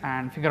database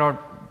and figure out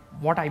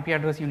what IP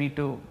address you need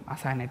to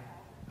assign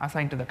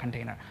to the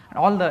container. And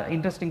all the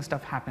interesting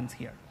stuff happens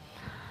here.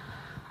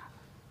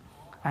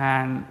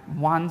 And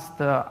once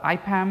the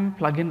IPAM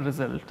plugin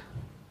result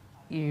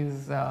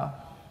is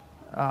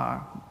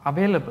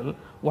available,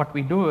 what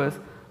we do is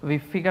we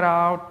figure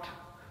out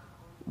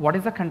what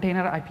is the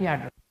container IP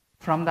address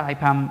from the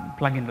IPAM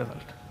plugin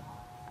result,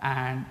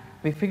 and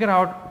we figure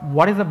out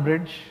what is the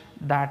bridge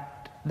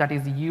that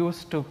is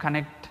used to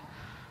connect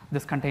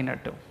this container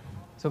to.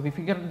 So we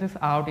figure this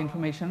out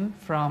information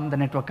from the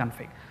network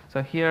config.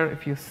 So here,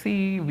 if you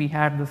see, we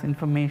had this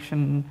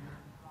information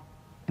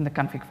in the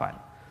config file.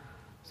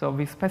 So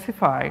we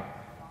specified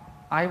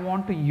I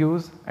want to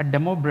use a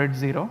demo bridge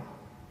 0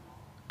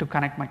 to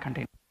connect my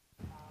container.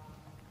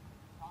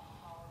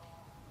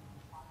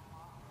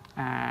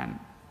 And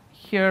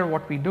here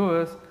what we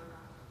do is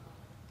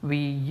we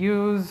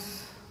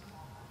use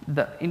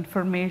the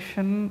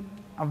information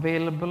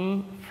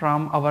available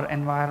from our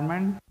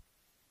environment,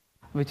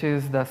 which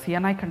is the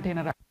CNI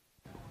container.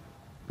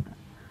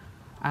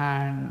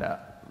 And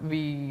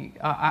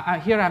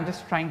here I'm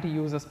just trying to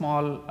use a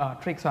small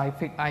trick. So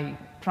I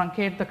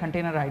truncate the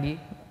container ID,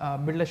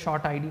 build a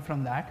short ID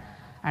from that,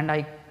 and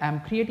I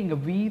am creating a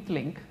veth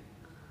link.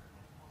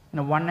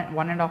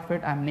 One end of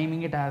it I'm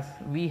naming it as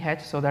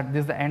vh, so that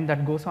this is the end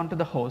that goes onto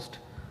the host,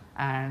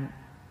 and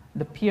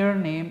the peer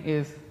name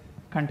is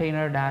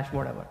container dash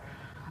whatever,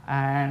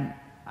 and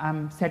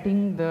I'm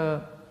setting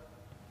the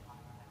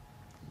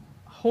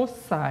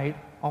host side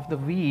of the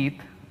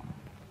veth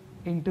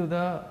into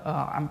the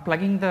I'm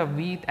plugging the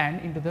veth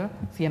end into the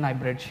CNI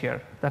bridge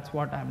here. That's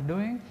what I'm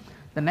doing.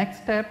 The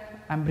next step,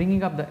 I'm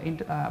bringing up the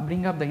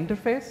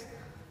interface.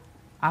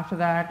 After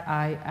that,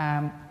 I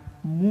am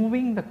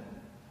moving the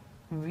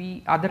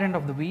other end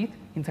of the veth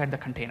inside the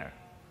container,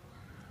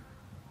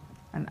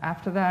 and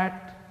after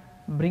that,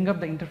 bring up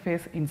the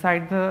interface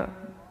inside the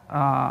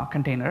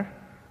container,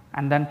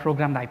 and then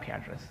program the IP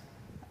address.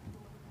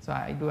 So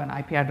I do an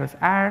IP address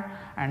add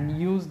and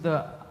use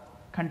the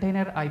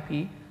container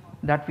IP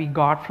that we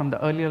got from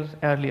the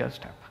earlier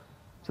step.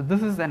 So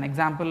this is an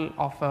example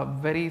of a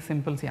very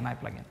simple CNI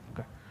plugin.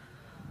 Okay.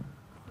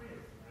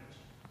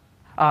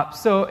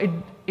 So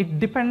it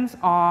depends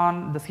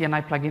on the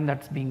CNI plugin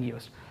that's being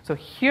used. So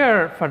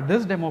here for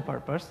this demo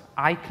purpose,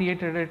 I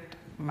created it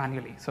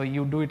manually. So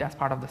you do it as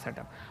part of the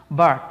setup.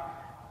 But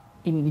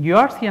in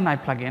your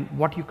CNI plugin,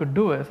 what you could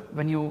do is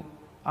when you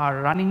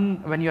are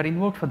running, when you are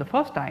invoked for the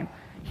first time,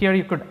 here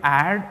you could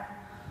add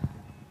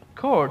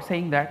code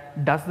saying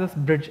that does this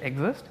bridge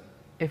exist?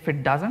 If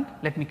it doesn't,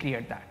 let me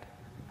create that.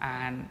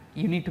 And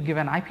you need to give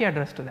an IP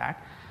address to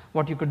that.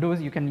 What you could do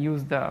is you can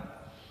use the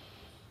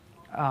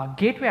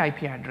gateway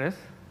IP address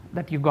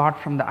that you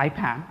got from the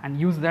IPAM and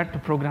use that to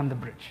program the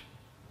bridge.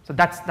 So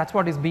that's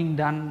what is being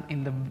done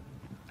in the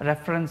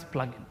reference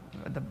plugin,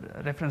 the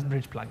reference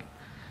bridge plugin.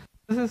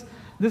 This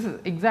is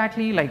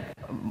exactly like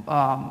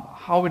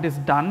how it is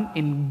done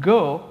in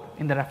Go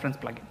in the reference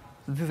plugin.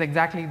 So this is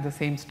exactly the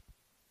same step.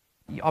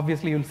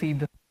 Obviously, you'll see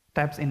the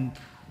steps in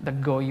the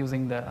Go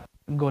using the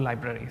Go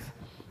libraries.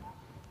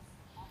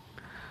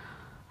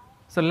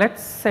 So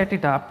let's set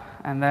it up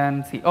and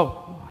then see.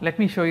 Oh, let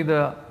me show you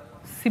the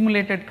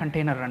simulated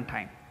container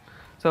runtime.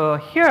 So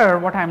here,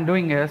 what I'm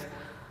doing is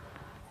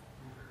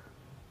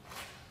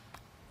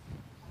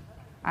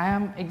I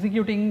am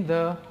executing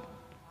the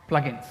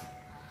plugins.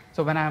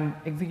 So when I'm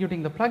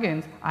executing the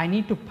plugins, I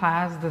need to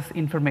pass this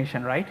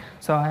information, right?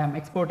 So I am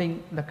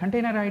exporting the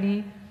container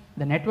ID,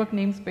 the network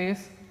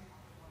namespace,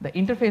 the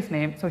interface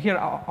name. So here,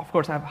 of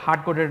course, I've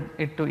hard coded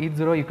it to each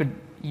 0. You could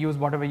use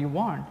whatever you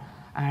want.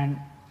 And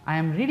I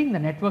am reading the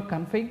network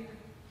config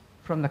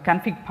from the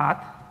config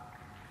path.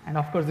 And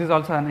of course, this is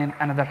also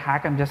another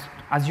hack. I'm just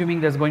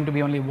assuming there's going to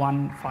be only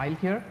one file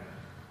here.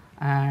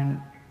 And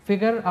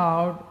figure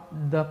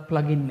out the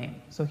plugin name.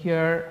 So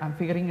here, I'm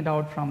figuring it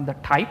out from the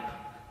type.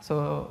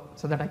 So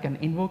that I can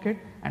invoke it,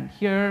 and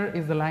here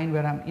is the line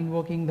where I'm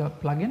invoking the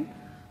plugin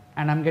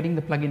and I'm getting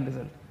the plugin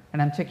result,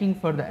 and I'm checking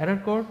for the error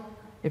code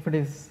if it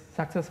is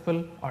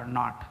successful or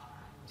not.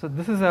 So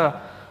this is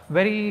a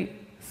very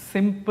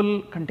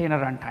simple container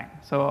runtime.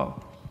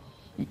 So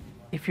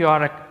if you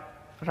are a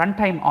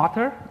runtime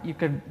author, you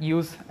could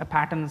use a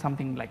pattern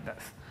something like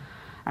this.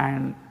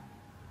 And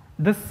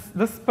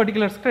this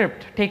particular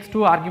script takes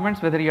 2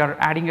 arguments, whether you are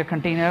adding a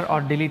container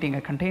or deleting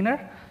a container.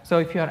 So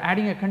if you are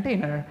adding a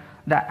container,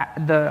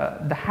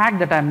 the hack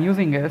that I'm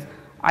using is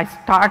I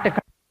start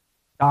a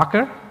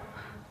Docker.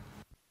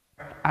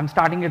 I'm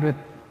starting it with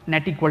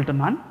net equal to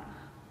none.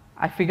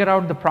 I figure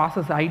out the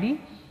process ID,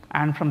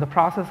 and from the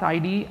process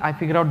ID, I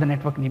figure out the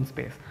network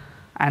namespace.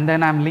 And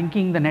then I'm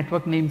linking the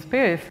network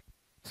namespace,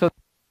 so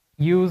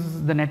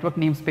use the network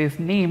namespace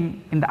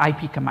name in the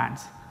IP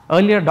commands.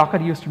 Earlier,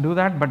 Docker used to do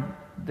that, but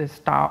they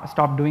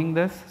stopped doing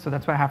this, so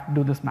that's why I have to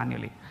do this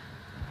manually.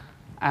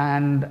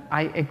 And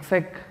I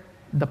exec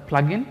the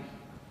plugin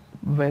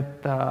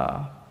with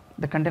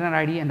the container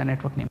ID and the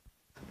network name.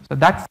 So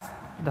that's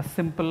the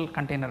simple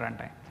container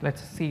runtime.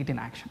 Let's see it in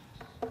action.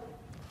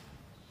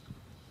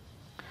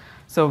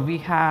 So we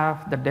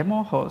have the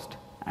demo host,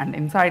 and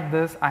inside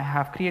this I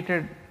have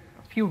created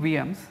a few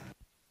VMs,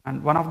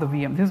 and one of the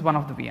VM, this is one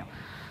of the VM.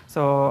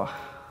 So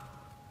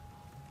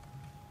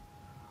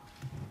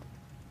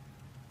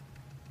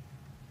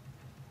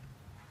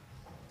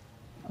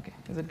okay,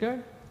 is it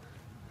good?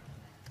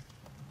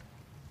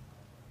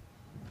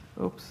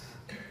 Oops.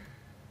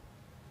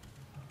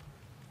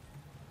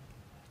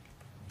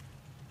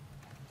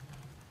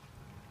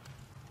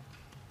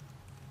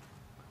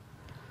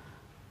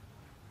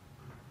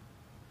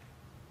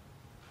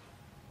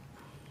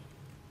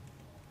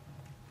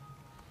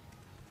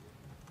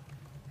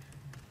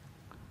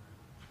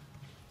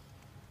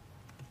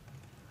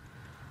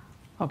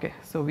 Okay,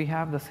 so we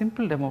have the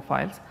simple demo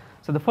files.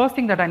 So the first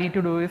thing that I need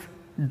to do is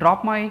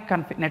drop my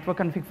network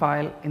config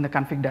file in the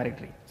config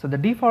directory. So the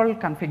default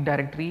config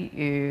directory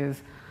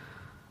is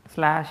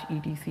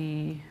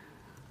 /etc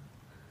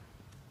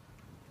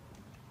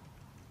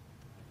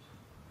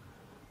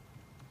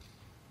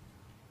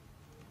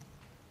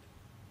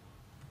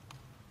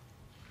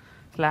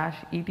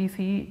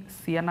 /etc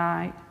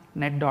cni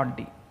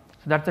net.d.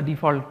 So that's the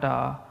default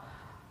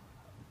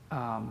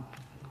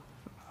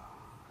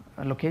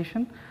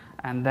location.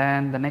 And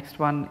then the next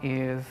one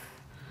is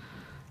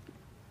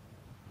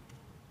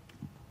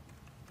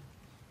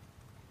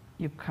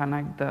you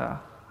connect the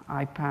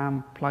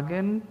IPAM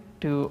plugin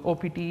to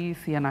OPT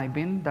CNI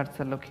bin. That's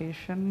the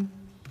location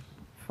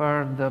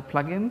for the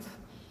plugins.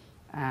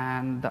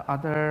 And the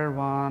other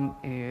one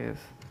is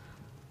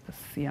the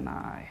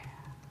CNI.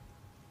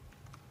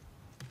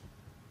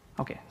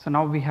 Okay, so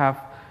now we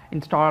have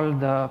installed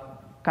the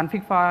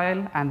config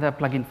file and the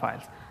plugin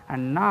files.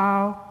 And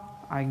now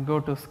I go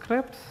to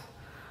scripts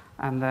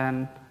and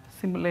then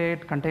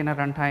simulate container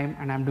runtime,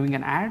 and I'm doing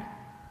an add.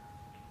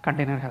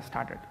 Container has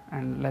started,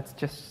 and let's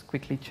just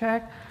quickly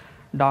check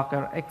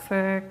docker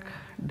exec -it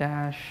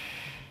bash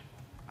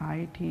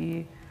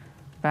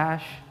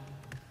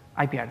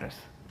IP address.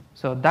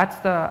 So that's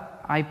the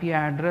IP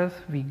address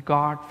we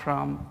got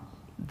from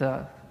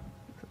the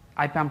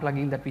IPAM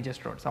plugin that we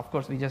just wrote. So of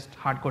course we just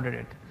hard coded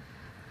it.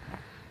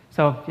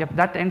 So yep,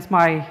 that ends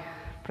my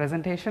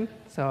presentation.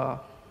 So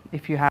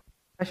if you have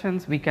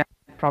questions, we can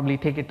probably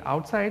take it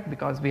outside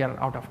because we are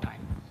out of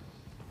time.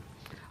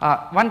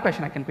 One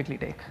question I can quickly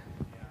take.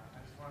 Yeah, I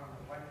just want to know,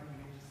 why couldn't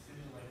you just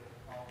simulate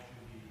all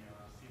through the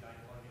CNI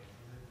plugins?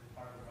 Is it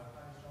part of the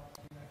runtime stuff?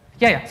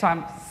 Yeah. So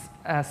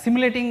I'm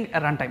simulating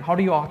a runtime. How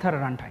do you author a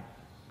runtime?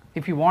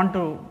 If you want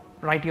to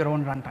write your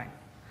own runtime.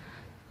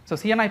 So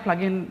CNI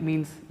plugin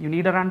means you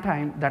need a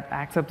runtime that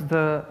accepts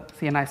the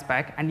CNI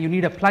spec, and you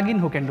need a plugin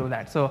who can do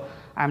that. So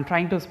I'm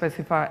trying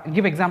to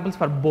give examples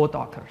for both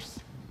authors.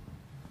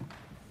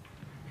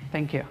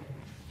 Thank you.